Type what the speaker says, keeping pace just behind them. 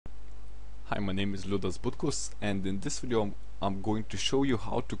Hi, my name is Liudas Butkus, and in this video I'm going to show you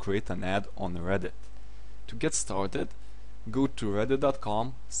how to create an ad on Reddit. To get started, go to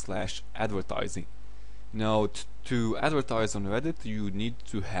reddit.com/advertising. Now to advertise on Reddit you need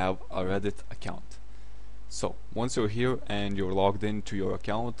to have a Reddit account. So once you're here and you're logged into your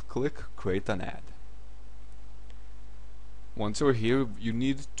account, click create an ad. Once you're here you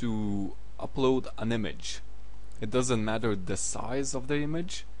need to upload an image. It doesn't matter the size of the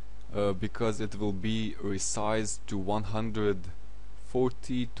image, because it will be resized to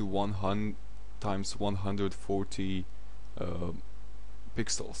 140 to 100 times 140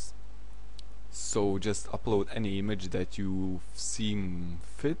 pixels. So just upload any image that you seem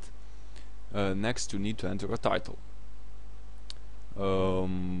fit. Next you need to enter a title.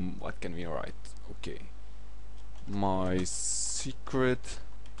 What can we write? Okay, my secret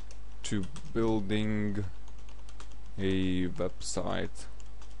to building a website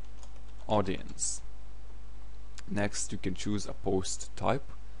audience. Next you can choose a post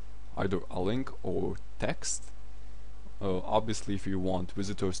type, either a link or text. Obviously if you want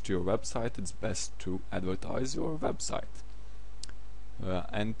visitors to your website, it's best to advertise your website.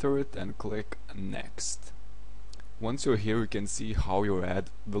 Enter it and click next. Once you're here you can see how your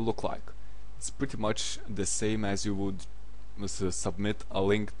ad will look like. It's pretty much the same as you would submit a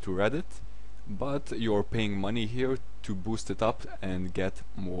link to Reddit, but you're paying money here to boost it up and get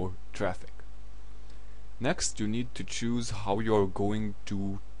more traffic. Next you need to choose how you're going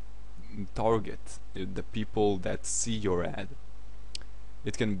to target the people that see your ad.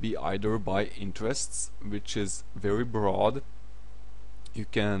 It can be either by interests, which is very broad. You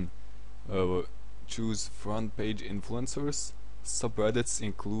can choose front page influencers. Subreddits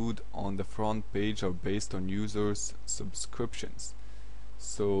include on the front page are based on users' subscriptions.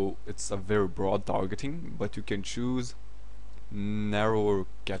 So it's a very broad targeting, but you can choose narrower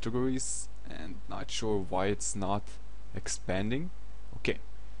categories, and not sure why it's not expanding. Okay,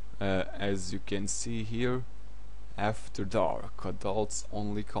 as you can see here, after dark, adults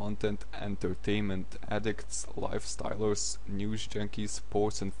only content, entertainment addicts, lifestylers, news junkies,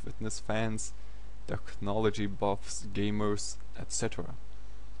 sports and fitness fans, technology buffs, gamers, etc.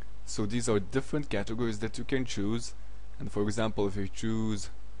 So these are different categories that you can choose. And for example, if you choose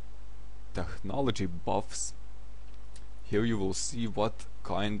technology buffs, here you will see what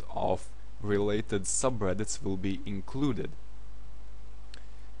kind of related subreddits will be included.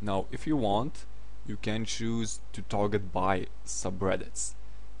 Now if you want, you can choose to target by subreddits,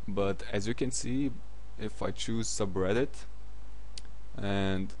 but as you can see, if I choose subreddit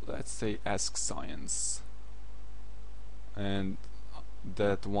and let's say Ask Science, and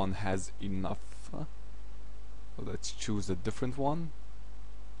that one has enough, let's choose a different one,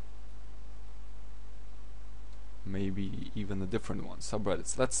 maybe even a different one.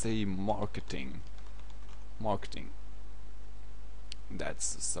 Subreddits, let's say marketing,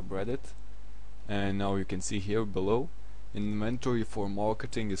 that's a subreddit. And now you can see here below, inventory for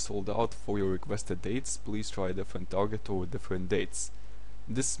marketing is sold out for your requested dates, please try a different target or different dates.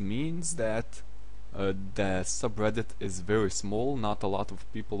 This means that the subreddit is very small, not a lot of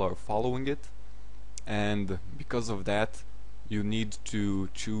people are following it, and because of that you need to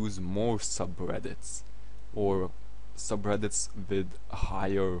choose more subreddits or subreddits with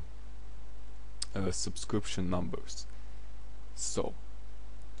higher subscription numbers. So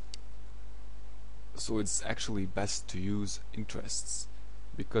it's actually best to use interests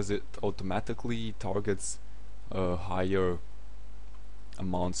because it automatically targets higher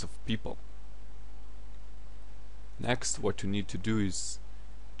amounts of people. Next, what you need to do is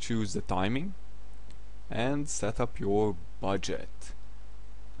choose the timing and set up your budget,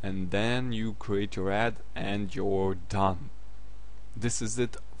 and then you create your ad and you're done. This is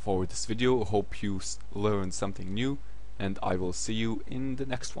it for this video. Hope you learned something new, and I will see you in the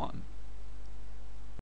next one.